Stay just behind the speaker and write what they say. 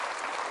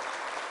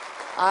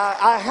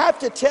I have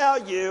to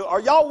tell you, are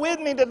y'all with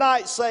me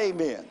tonight? Say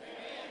amen.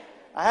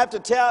 I have to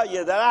tell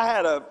you that I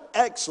had an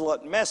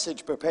excellent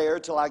message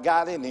prepared till I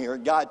got in here.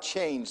 God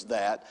changed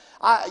that.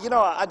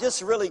 I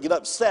just really get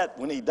upset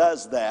when he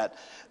does that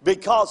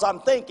because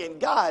I'm thinking,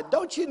 God,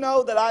 don't you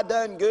know that I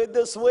done good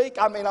this week?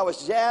 I mean, I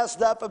was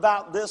jazzed up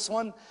about this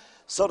one.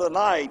 So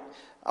tonight,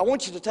 I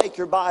want you to take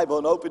your Bible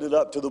and open it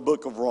up to the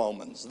book of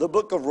Romans. The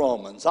book of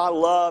Romans. I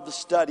love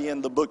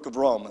studying the book of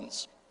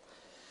Romans.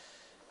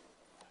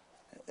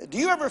 Do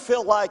you ever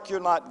feel like you're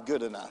not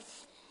good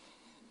enough?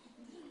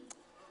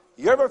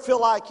 You ever feel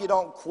like you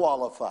don't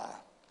qualify?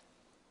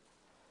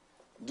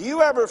 Do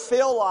you ever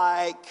feel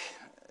like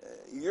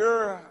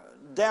you're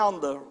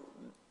down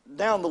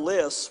the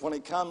list when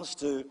it comes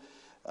to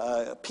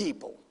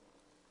people?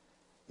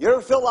 You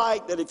ever feel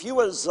like that if you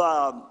was,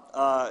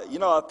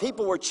 if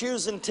people were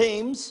choosing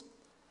teams,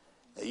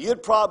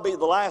 you'd probably be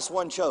the last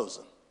one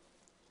chosen?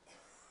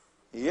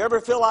 You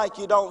ever feel like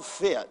you don't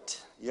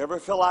fit? You ever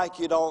feel like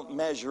you don't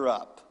measure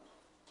up?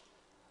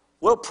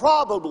 Well,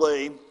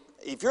 probably,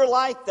 if you're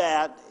like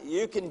that,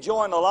 you can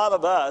join a lot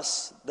of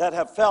us that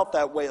have felt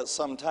that way at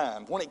some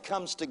time when it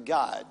comes to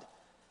God.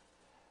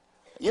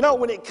 You know,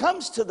 when it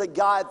comes to the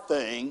God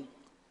thing,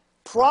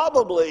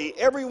 probably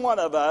every one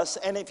of us,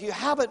 and if you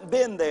haven't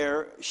been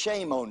there,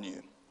 shame on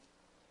you.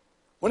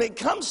 When it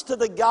comes to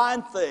the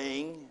God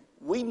thing,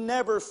 we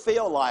never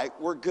feel like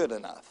we're good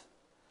enough.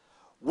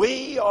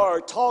 We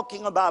are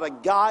talking about a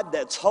God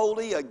that's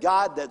holy, a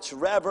God that's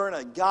reverent,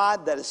 a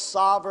God that is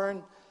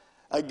sovereign,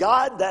 a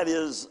God that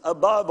is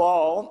above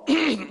all,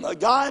 a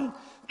God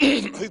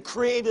who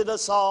created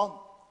us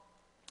all.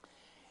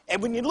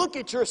 And when you look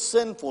at your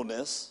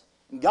sinfulness,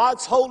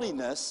 God's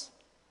holiness,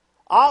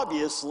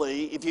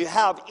 obviously, if you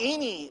have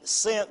any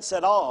sense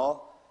at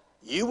all,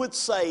 you would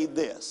say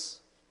this: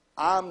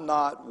 I'm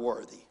not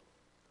worthy.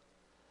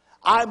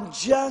 I'm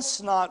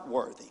just not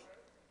worthy.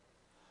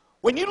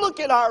 When you look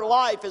at our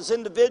life as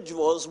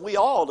individuals, we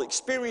all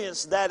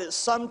experience that at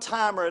some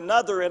time or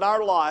another in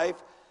our life.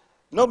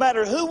 No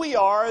matter who we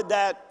are,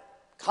 that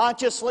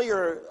consciously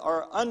or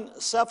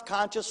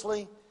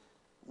self-consciously,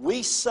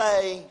 we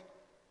say,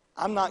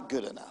 I'm not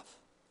good enough.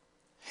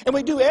 And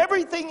we do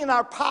everything in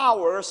our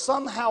power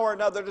somehow or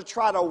another to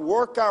try to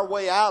work our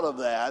way out of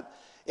that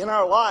in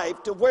our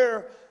life to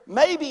where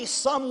maybe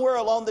somewhere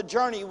along the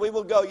journey we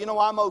will go,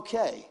 I'm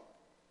okay.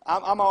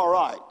 I'm all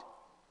right.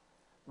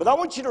 But I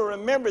want you to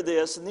remember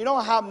this, and you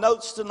don't have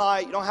notes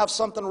tonight, you don't have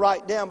something to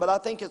write down, but I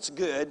think it's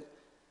good.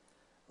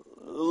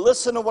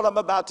 Listen to what I'm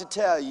about to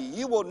tell you.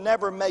 You will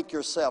never make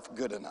yourself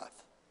good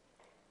enough.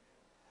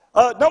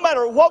 No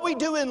matter what we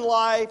do in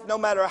life, no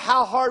matter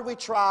how hard we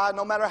try,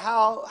 no matter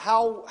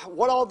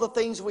what all the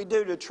things we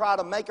do to try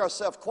to make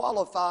ourselves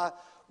qualify,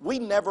 we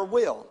never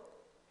will.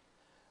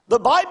 The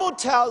Bible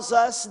tells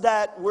us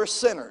that we're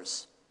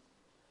sinners.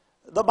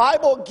 The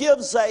Bible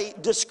gives a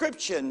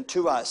description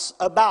to us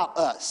about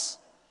us.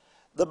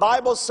 The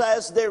Bible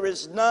says there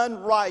is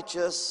none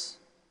righteous,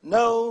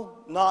 no,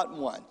 not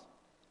one.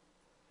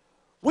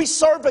 We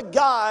serve a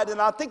God, and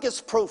I think it's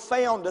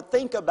profound to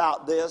think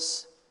about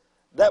this,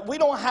 that we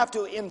don't have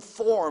to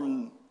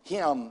inform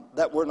Him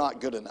that we're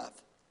not good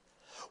enough.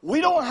 We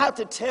don't have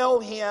to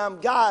tell Him,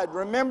 God,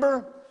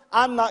 remember,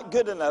 I'm not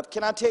good enough.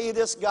 Can I tell you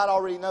this? God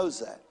already knows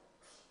that.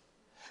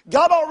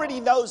 God already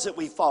knows that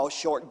we fall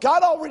short.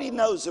 God already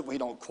knows that we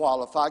don't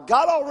qualify.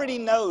 God already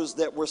knows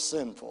that we're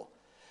sinful.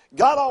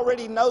 God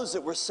already knows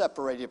that we're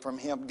separated from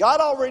Him. God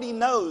already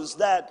knows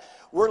that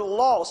we're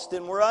lost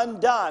and we're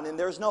undone and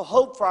there's no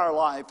hope for our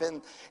life.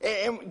 And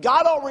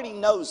God already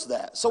knows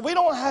that. So we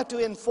don't have to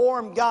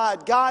inform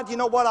God, God, you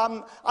know what,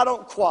 I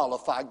don't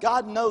qualify.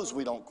 God knows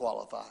we don't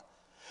qualify.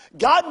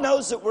 God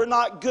knows that we're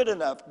not good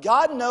enough.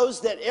 God knows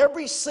that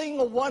every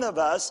single one of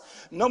us,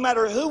 no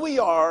matter who we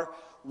are,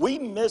 we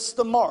miss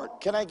the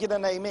mark. Can I get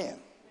an amen?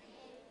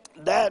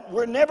 That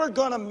we're never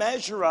going to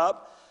measure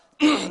up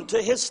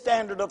to His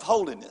standard of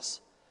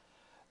holiness.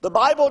 The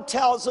Bible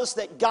tells us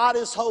that God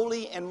is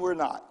holy and we're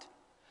not.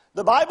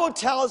 The Bible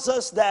tells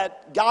us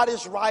that God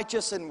is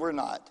righteous and we're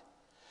not.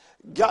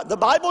 The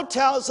Bible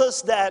tells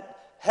us that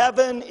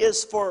heaven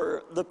is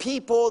for the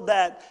people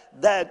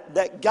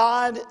that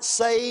God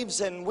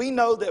saves, and we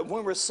know that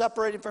when we're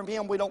separated from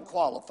Him, we don't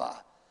qualify.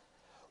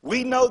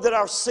 We know that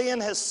our sin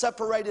has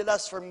separated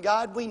us from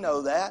God. We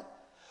know that.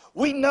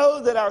 We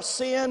know that our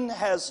sin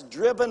has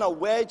driven a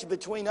wedge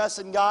between us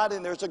and God,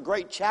 and there's a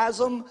great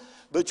chasm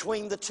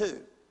between the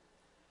two.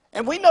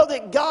 And we know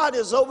that God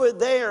is over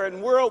there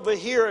and we're over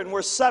here and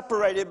we're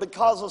separated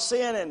because of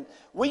sin. And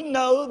we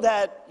know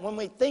that when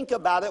we think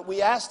about it,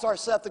 we ask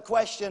ourselves the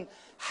question,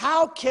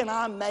 how can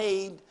I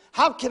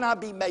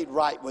be made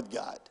right with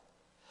God?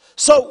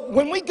 So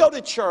when we go to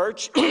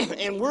church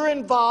and we're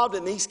involved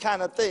in these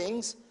kind of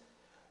things,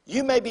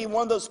 you may be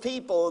one of those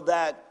people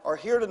that are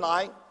here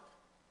tonight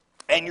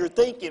and you're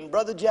thinking,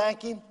 Brother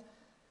Jackie,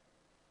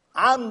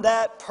 I'm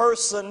that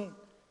person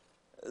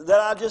that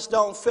I just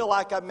don't feel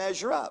like I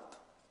measure up.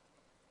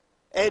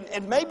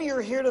 And maybe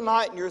you're here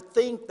tonight and you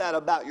think that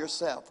about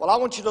yourself. Well, I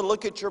want you to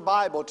look at your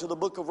Bible to the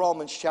book of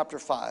Romans chapter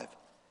 5.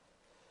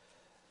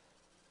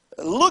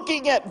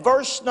 looking at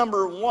verse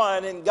number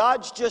 1, and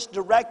God's just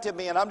directed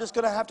me, and I'm just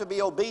going to have to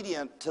be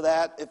obedient to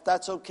that if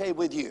that's okay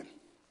with you.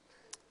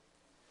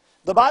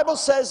 The Bible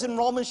says in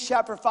Romans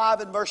chapter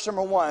 5 and verse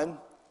number 1,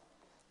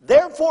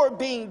 therefore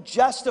being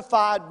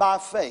justified by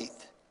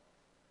faith,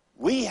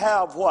 we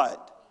have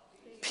what?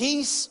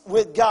 Peace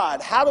with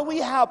God. How do we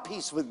have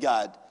peace with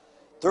God?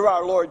 Through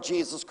our Lord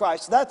Jesus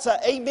Christ. That's an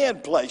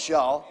amen place,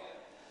 y'all.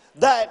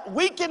 That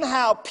we can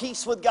have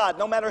peace with God.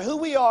 No matter who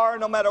we are,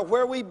 no matter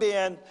where we've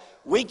been,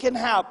 we can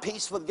have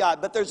peace with God.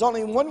 But there's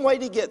only one way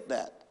to get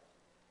that.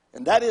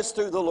 And that is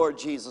through the Lord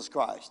Jesus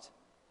Christ.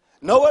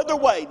 No other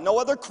way, no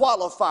other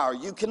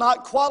qualifier. You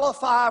cannot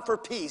qualify for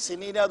peace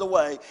in any other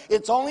way.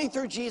 It's only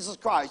through Jesus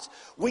Christ.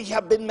 We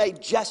have been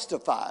made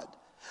justified.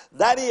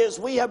 That is,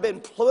 we have been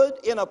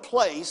put in a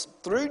place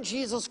through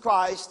Jesus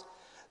Christ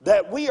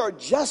that we are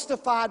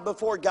justified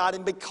before God.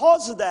 And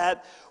because of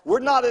that, we're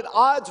not at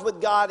odds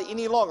with God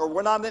any longer.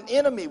 We're not an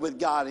enemy with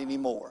God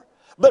anymore.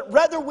 But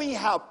rather we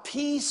have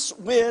peace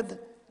with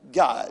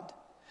God.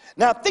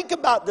 Now think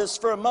about this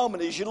for a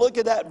moment as you look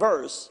at that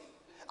verse.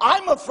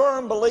 I'm a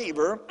firm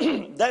believer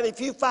that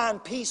if you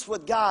find peace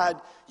with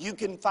God, you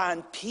can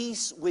find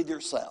peace with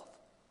yourself.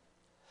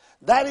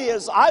 That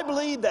is, I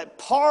believe that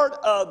part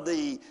of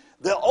the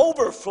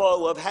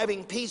overflow of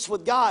having peace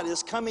with God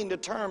is coming to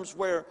terms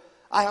where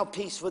I have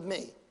peace with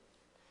me.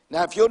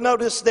 Now, if you'll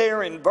notice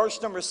there in verse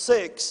number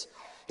 6,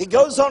 he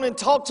goes on and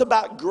talks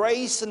about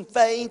grace and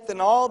faith and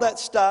all that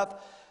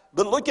stuff.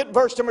 But look at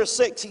verse number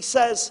 6. He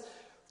says,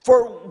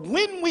 for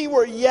when we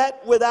were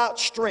yet without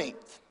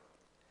strength,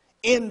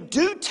 in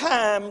due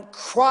time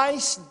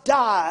Christ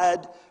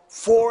died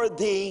for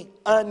the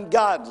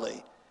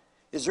ungodly.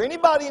 Is there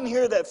anybody in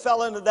here that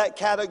fell into that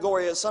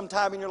category at some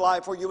time in your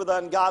life where you were the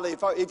ungodly?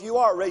 If you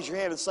are, raise your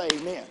hand and say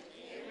amen.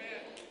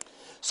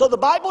 So the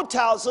Bible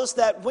tells us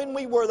that when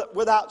we were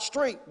without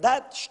strength,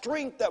 that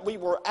strength that we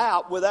were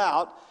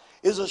without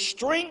is a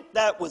strength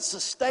that would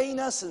sustain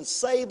us and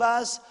save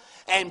us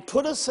and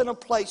put us in a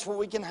place where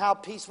we can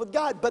have peace with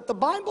God. But the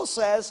Bible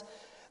says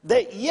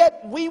that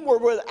yet we were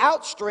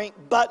without strength,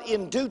 but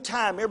in due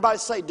time. Everybody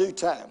say due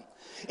time.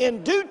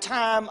 In due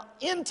time,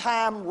 in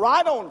time,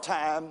 right on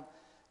time,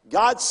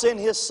 God sent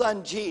His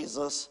Son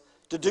Jesus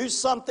to do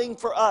something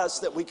for us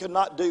that we could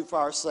not do for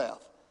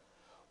ourselves.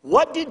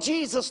 What did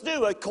Jesus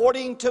do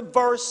according to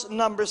verse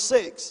number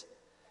 6?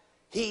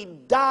 He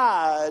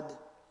died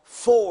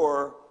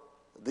for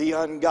the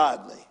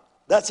ungodly.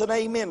 That's an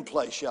amen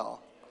place,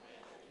 y'all.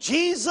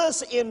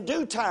 Jesus, in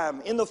due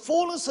time, in the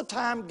fullness of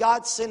time,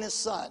 God sent His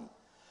Son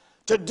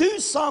to do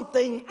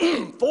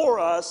something for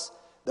us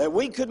that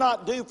we could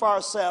not do for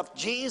ourselves.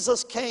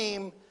 Jesus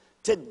came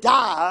to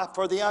die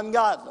for the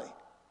ungodly.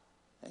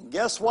 And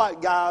guess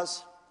what,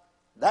 guys?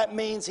 That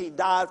means He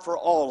died for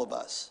all of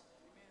us.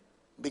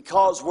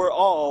 Because we're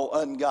all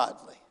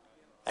ungodly.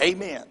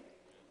 Amen.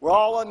 We're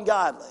all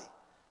ungodly.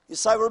 You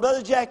say, well,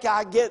 Brother Jackie,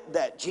 I get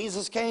that.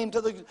 Jesus came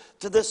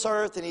to this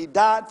earth and He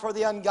died for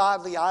the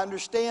ungodly. I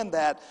understand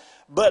that.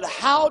 But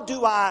how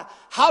do I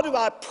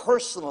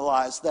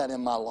personalize that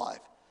in my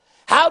life?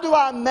 How do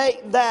I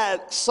make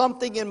that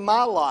something in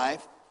my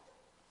life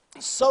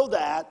so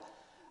that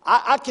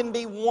I can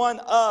be one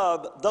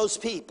of those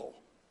people?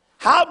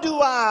 How do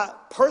I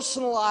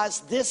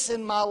personalize this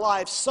in my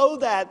life so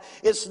that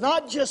it's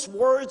not just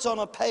words on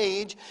a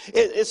page,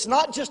 it's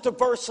not just a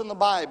verse in the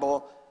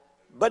Bible,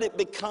 but it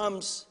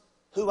becomes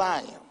who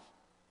I am?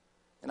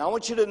 And I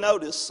want you to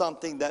notice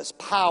something that's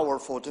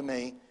powerful to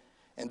me,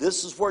 and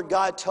this is where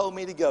God told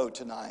me to go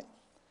tonight.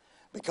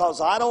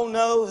 Because I don't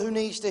know who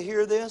needs to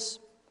hear this.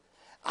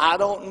 I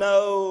don't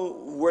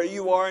know where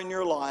you are in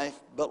your life,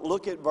 but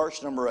look at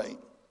verse number 8.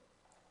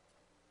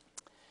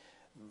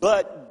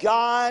 But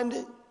God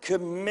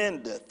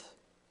commendeth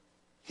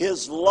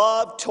His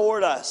love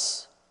toward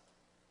us,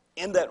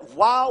 in that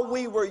while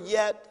we were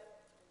yet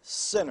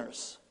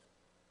sinners,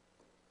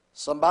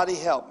 somebody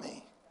help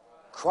me,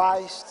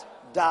 Christ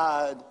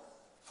died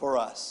for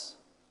us.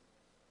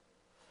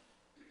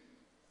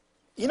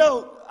 You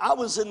know, I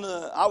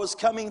was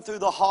coming through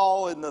the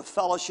hall in the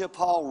fellowship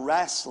hall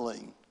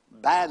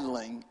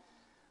battling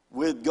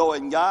with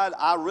going, God,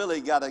 I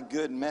really got a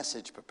good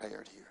message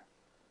prepared here.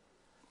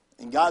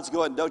 And God's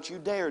going, don't you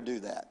dare do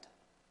that.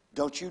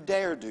 Don't you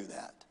dare do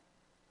that.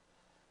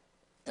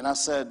 And I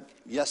said,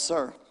 yes,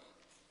 sir.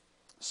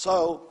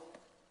 So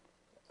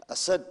I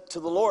said to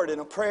the Lord in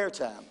a prayer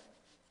time,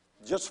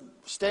 just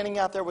standing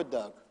out there with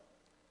Doug,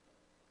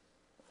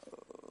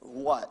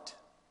 what?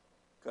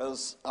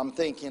 Because I'm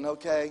thinking,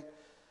 okay,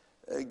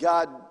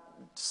 God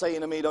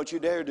saying to me, don't you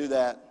dare do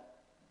that.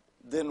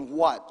 Then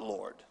what,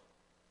 Lord?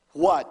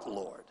 What,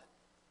 Lord?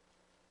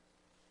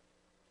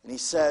 And He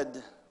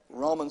said,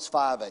 Romans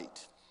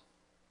 5:8.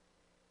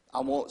 I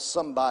want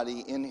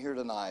somebody in here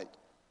tonight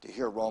to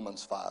hear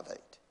Romans 5:8.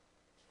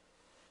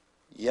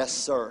 Yes,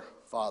 sir,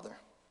 Father.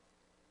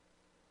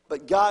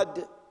 But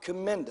God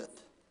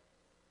commendeth.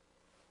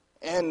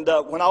 And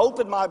when I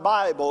opened my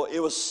Bible, it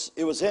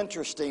was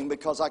interesting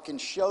because I can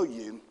show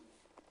you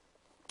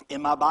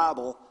in my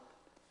Bible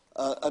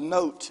a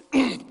note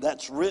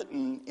that's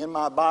written in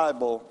my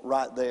Bible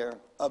right there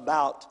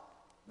about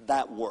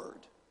that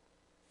word.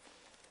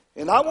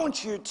 And I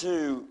want you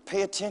to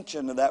pay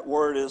attention to that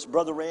word as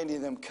Brother Randy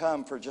and them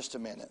come for just a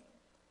minute.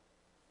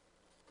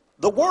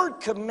 The word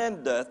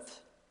commendeth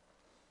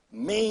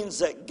means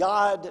that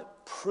God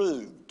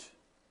proved.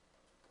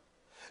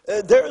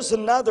 There's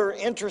another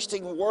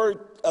interesting word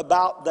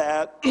about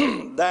that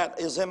that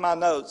is in my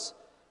notes.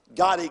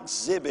 God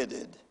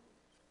exhibited.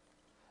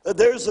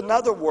 There's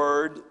another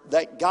word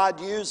that God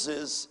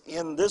uses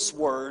in this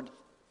word.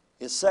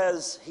 It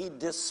says he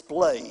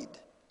displayed.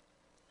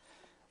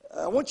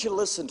 I want you to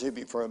listen to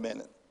me for a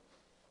minute.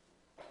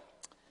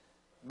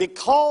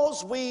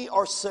 Because we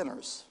are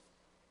sinners,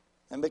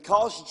 and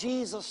because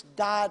Jesus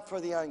died for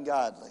the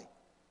ungodly,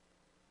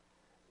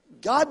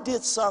 God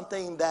did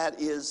something that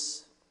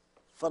is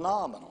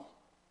phenomenal.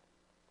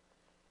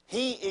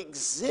 He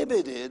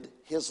exhibited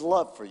his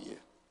love for you.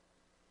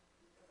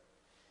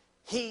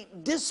 He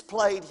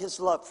displayed his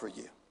love for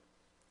you.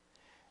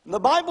 And the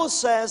Bible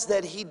says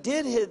that he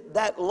did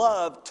that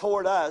love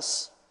toward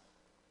us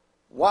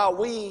while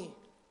we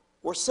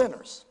were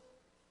sinners.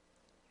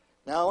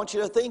 Now I want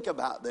you to think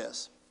about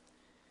this.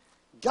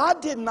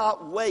 God did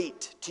not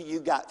wait till you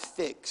got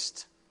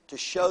fixed to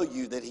show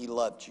you that he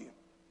loved you.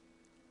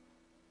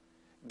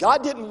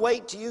 God didn't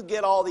wait till you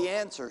get all the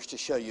answers to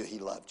show you he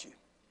loved you.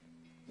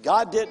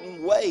 God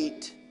didn't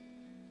wait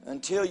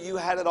until you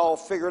had it all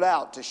figured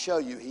out to show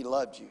you he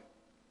loved you.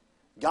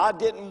 God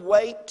didn't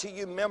wait till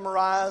you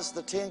memorized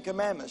the 10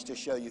 Commandments to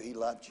show you he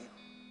loved you.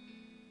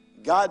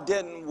 God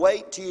didn't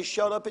wait till you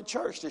showed up at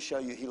church to show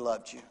you he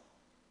loved you.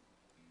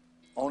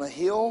 On a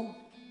hill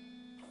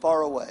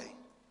far away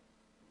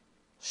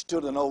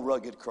stood an old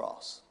rugged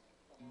cross,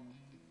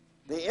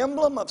 the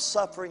emblem of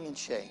suffering and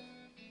shame.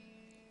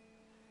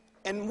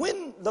 And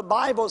when the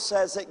Bible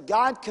says that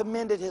God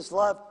commended his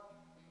love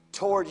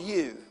toward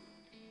you,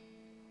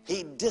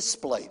 he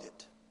displayed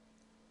it.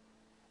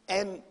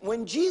 And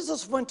when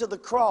Jesus went to the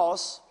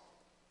cross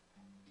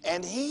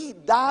and he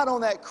died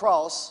on that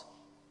cross,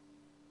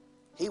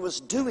 he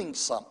was doing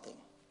something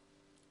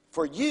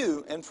for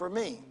you and for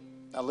me.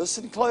 Now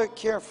listen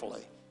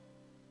carefully.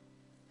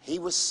 He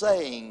was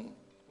saying,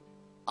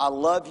 I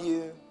love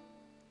you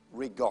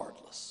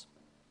regardless.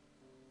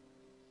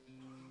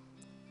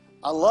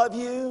 I love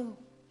you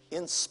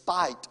in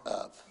spite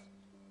of.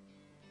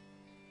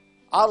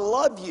 I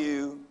love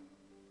you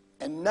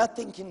and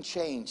nothing can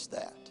change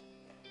that.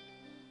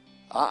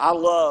 I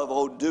love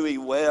old Dewey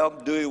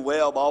Webb. Dewey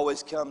Webb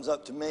always comes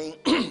up to me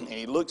and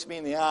he looks me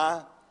in the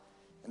eye.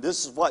 And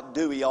this is what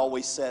Dewey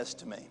always says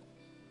to me.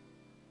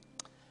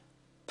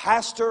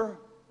 Pastor,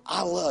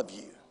 I love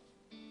you.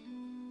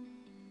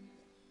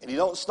 And he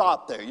don't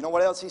stop there. You know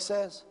what else he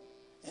says?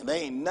 And there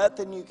ain't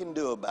nothing you can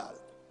do about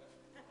it.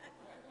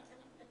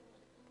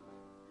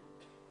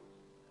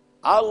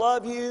 I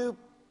love you,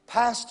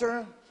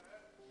 Pastor,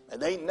 and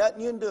there ain't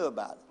nothing you can do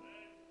about it.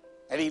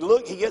 And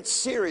he gets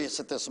serious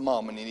at this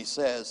moment and he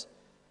says,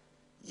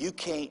 you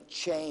can't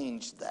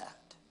change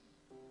that.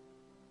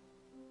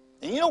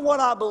 And you know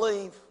what I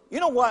believe? You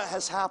know what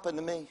has happened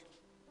to me?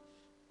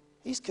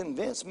 He's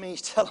convinced me,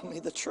 he's telling me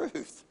the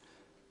truth.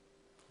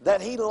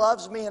 That he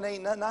loves me and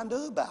ain't nothing I can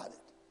do about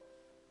it.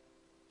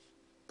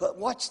 But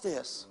watch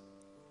this.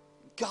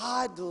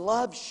 God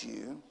loves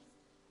you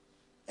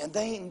and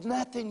there ain't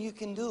nothing you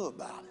can do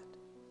about it.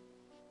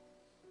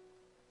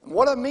 And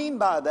what I mean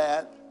by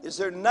that is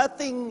there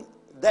nothing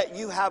that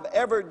you have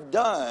ever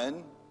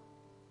done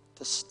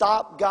to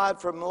stop God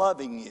from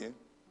loving you,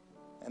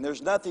 and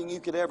there's nothing you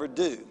could ever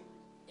do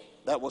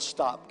that will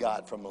stop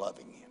God from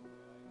loving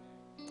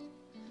you.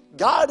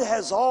 God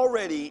has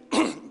already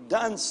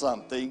done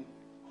something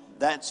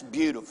that's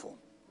beautiful.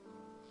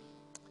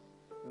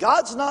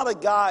 God's not a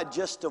God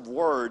just of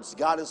words.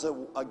 God is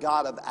a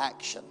God of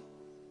action.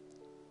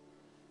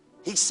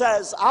 He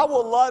says, I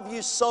will love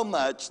you so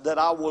much that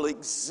I will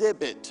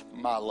exhibit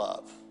my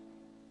love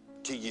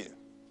to you.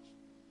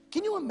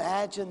 Can you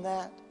imagine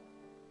that?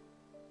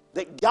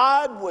 That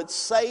God would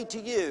say to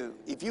you,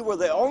 if you were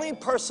the only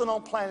person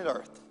on planet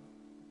Earth,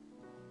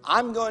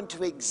 I'm going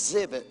to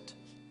exhibit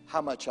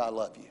how much I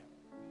love you.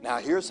 Now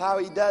here's how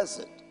he does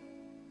it.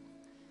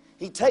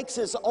 He takes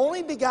his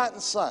only begotten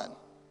son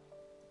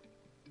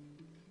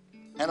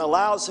and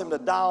allows him to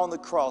die on the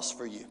cross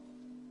for you.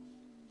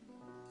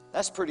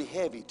 That's pretty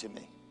heavy to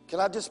me. Can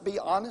I just be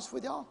honest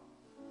with y'all?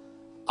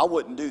 I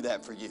wouldn't do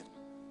that for you.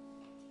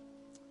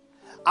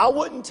 I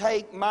wouldn't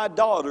take my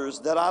daughters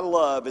that I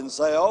love and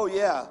say, oh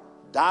yeah,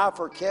 die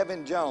for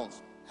Kevin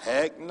Jones.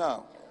 Heck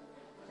no.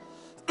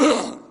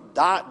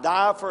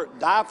 die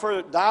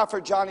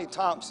for Johnny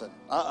Thompson.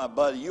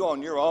 Buddy, you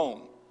on your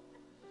own.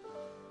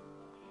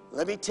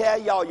 Let me tell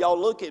y'all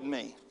look at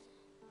me.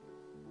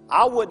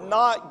 I would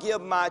not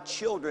give my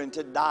children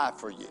to die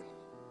for you.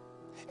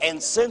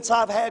 And since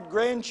I've had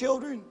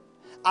grandchildren,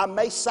 I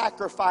may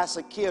sacrifice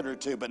a kid or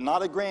two, but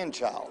not a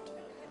grandchild.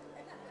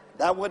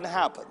 That wouldn't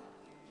happen.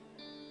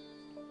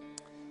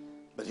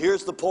 But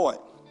here's the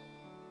point.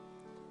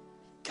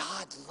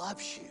 God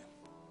loves you.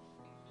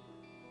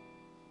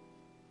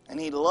 And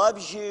He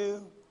loves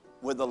you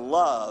with a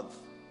love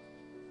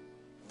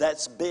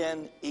that's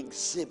been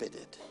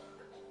exhibited.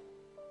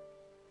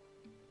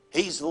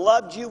 He's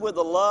loved you with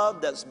a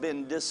love that's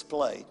been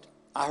displayed.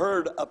 I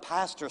heard a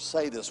pastor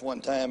say this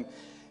one time,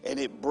 and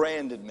it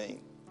branded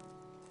me.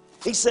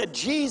 He said,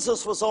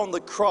 Jesus was on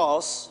the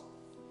cross,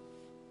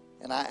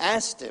 and I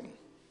asked Him,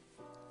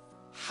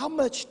 how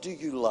much do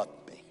you love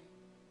me?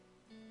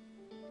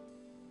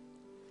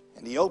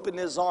 And He opened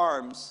His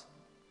arms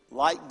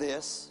like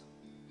this.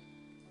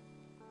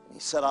 He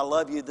said, I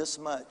love you this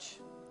much.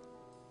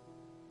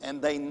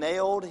 And they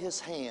nailed His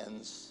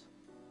hands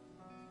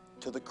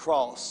to the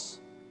cross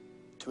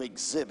to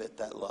exhibit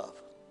that love.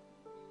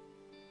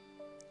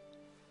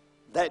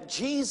 That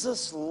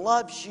Jesus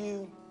loves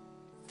you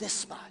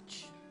this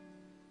much.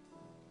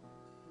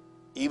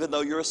 Even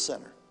though you're a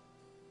sinner.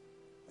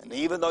 And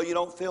even though you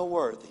don't feel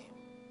worthy.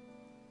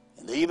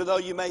 And even though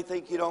you may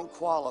think you don't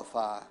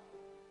qualify.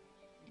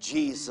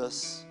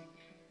 Jesus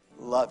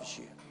loves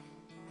you.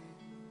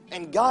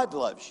 And God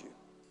loves you.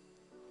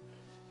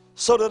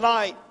 So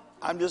tonight,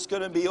 I'm just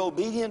going to be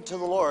obedient to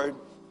the Lord.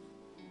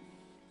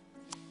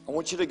 I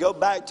want you to go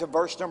back to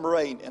verse number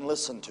 8 and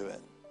listen to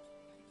it.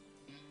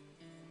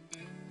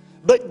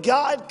 But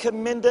God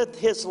commendeth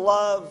His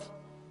love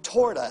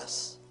toward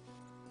us,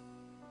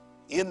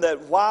 in that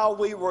while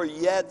we were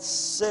yet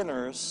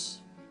sinners,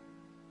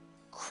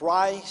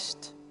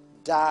 Christ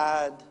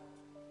died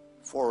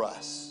for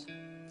us.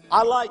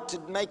 I like to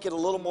make it a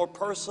little more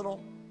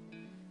personal,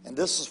 and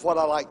this is what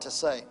I like to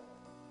say.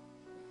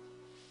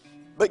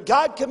 But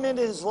God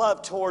commended His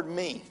love toward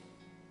me,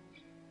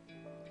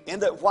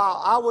 in that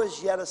while I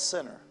was yet a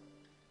sinner,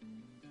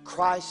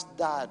 Christ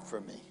died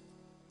for me.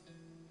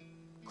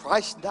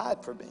 Christ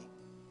died for me.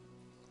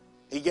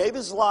 He gave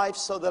His life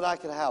so that I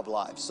could have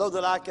life, so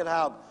that I could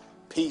have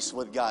peace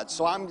with God.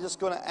 So I'm just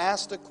going to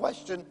ask the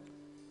question,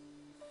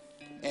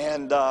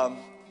 and I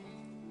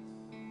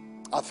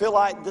feel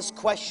like this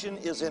question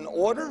is in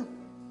order,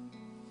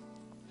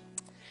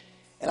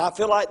 and I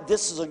feel like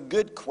this is a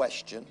good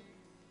question.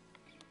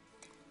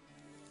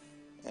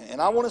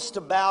 And I want us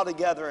to bow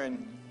together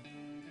and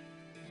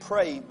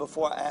pray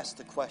before I ask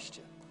the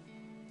question.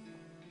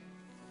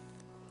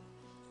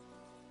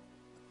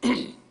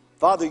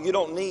 Father, you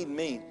don't need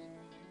me.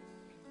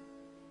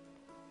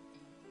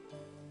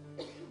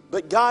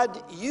 But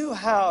God, you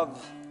have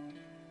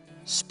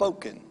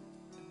spoken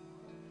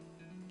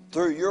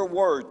through your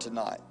word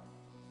tonight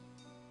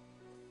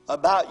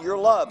about your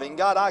love. And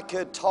God, I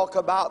could talk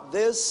about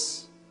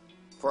this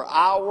for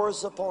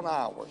hours upon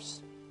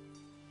hours.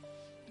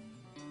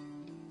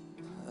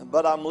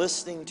 But I'm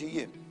listening to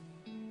you.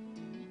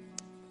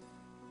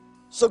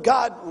 So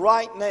God,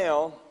 right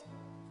now,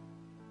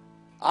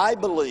 I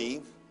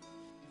believe,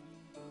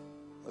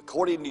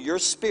 according to your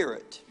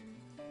Spirit,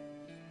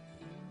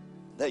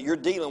 that you're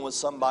dealing with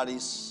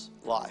somebody's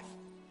life.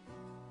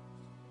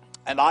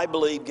 And I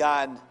believe,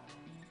 God,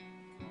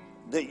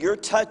 that you're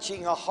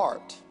touching a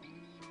heart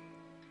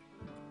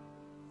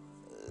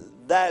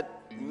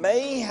that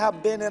may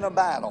have been in a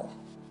battle,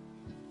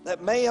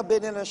 that may have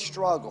been in a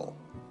struggle.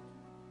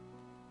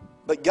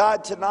 But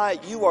God,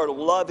 tonight you are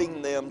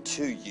loving them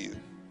to you.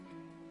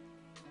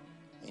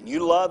 And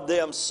you love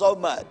them so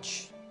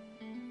much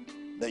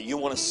that you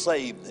want to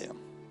save them.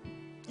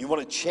 You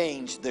want to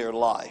change their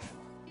life.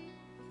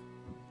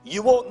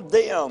 You want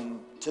them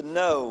to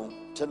know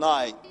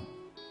tonight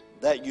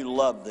that you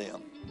love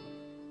them.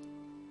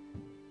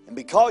 And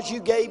because you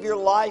gave your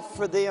life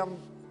for them,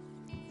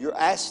 you're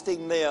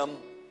asking them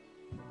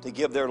to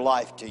give their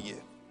life to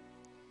you.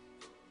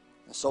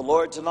 And so,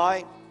 Lord,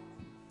 tonight,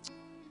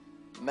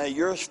 may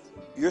your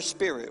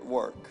Spirit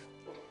work.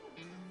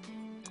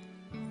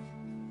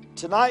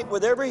 Tonight,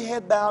 with every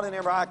head bowed and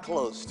every eye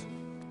closed,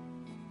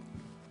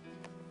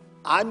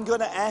 I'm going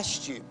to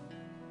ask you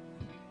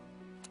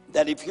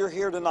that if you're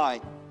here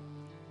tonight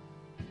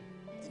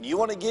and you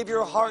want to give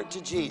your heart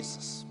to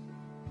Jesus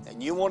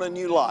and you want a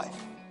new life,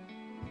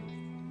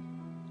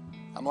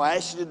 I'm going to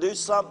ask you to do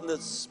something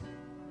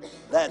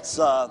that's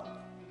a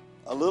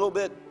little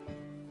bit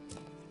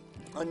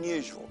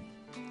unusual.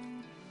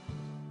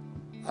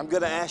 I'm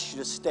going to ask you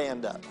to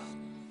stand up.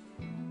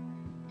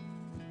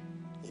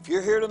 If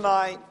you're here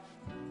tonight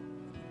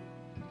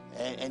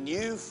and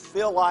you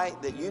feel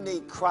like that you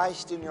need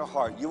Christ in your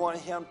heart, you want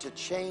Him to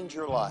change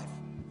your life,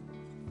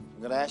 I'm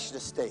going to ask you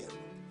to stand.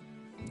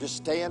 Just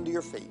stand to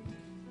your feet.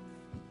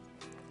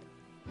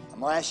 I'm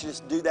going to ask you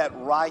to do that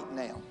right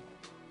now.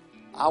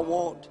 I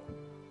want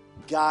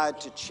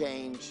God to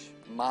change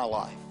my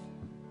life.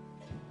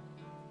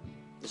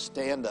 Just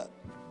stand up.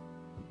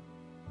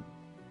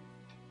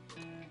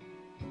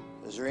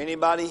 Is there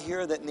anybody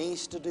here that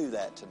needs to do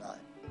that tonight?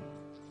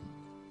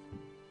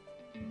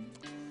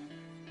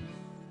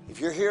 If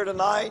you're here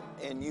tonight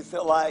and you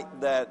feel like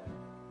that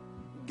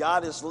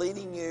God is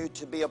leading you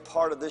to be a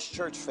part of this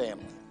church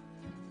family,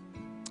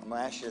 I'm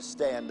going to ask you to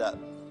stand up.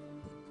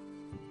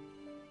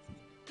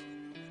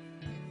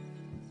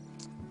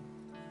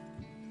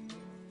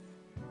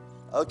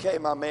 Okay,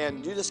 my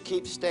man, you just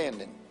keep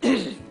standing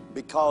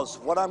because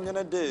what I'm going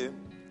to do,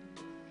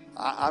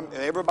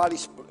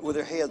 Everybody's with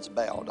their heads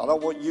bowed. I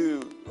don't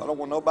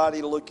want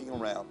nobody looking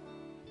around.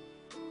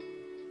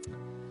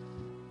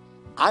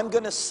 I'm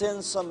going to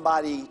send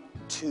somebody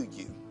to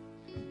you.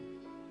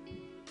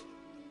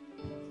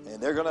 And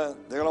they're going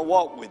to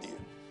walk with you.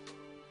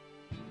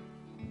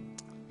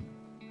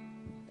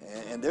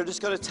 And they're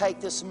just going to take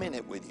this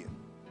minute with you.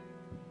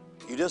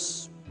 You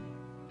just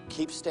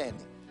keep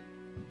standing.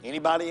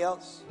 Anybody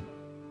else?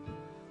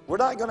 We're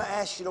not going to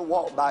ask you to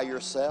walk by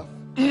yourself.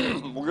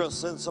 We're going to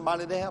send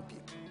somebody to help you.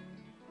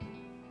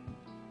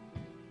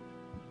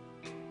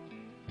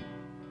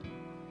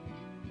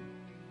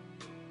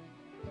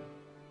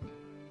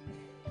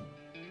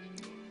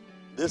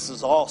 This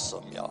is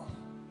awesome, y'all.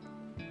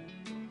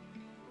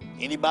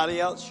 Anybody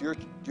else? Your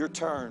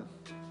turn.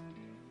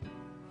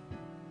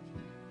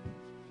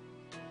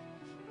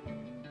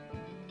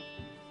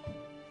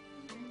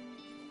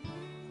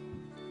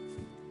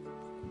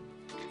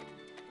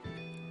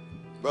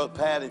 Brother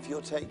Pat, if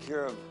you'll take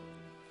care of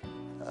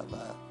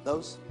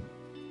those.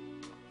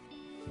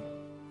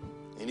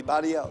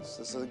 Anybody else?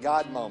 This is a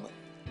God moment.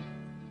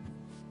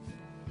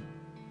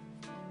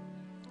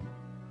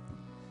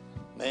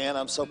 Man,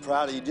 I'm so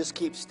proud of you. Just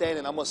keep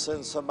standing. I'm going to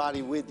send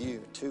somebody with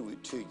you to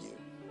you.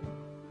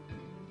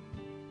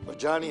 But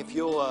Johnny, if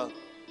you'll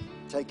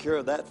take care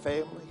of that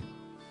family.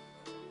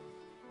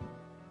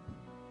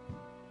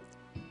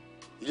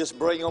 You just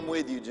bring them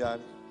with you,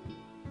 Johnny.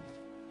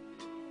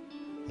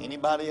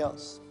 Anybody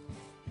else?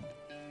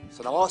 It's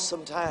an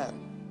awesome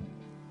time.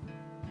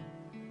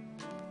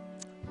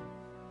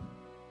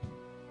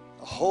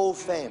 A whole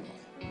family.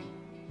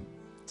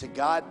 To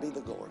God be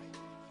the glory.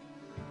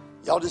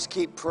 Y'all just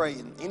keep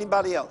praying.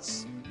 Anybody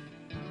else?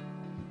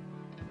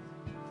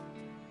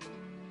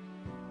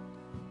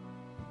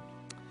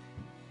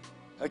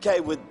 Okay,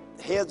 with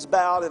heads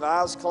bowed and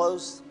eyes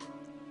closed,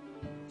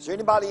 is there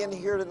anybody in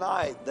here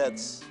tonight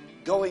that's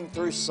going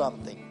through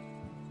something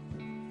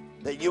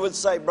that you would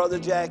say, Brother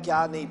Jackie,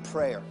 I need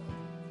prayer?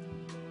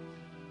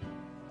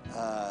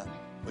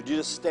 Would you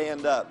just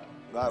stand up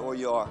right where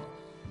you are?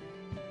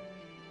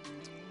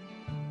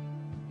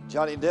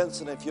 Johnny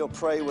Denson, if you'll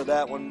pray with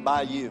that one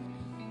by you.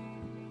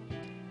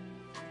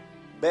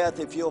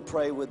 Beth, if you'll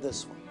pray with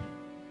this one.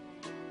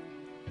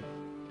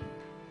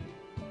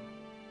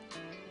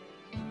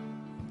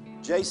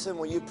 Jason,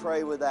 will you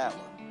pray with that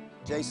one?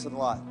 Jason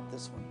Lott,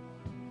 this one.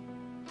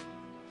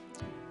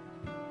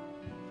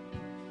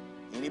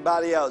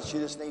 Anybody else, you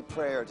just need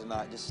prayer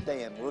tonight, just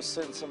stand. We'll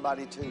send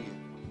somebody to you.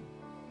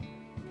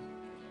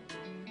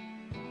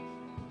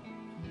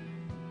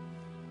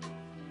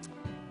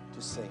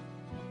 Just sing.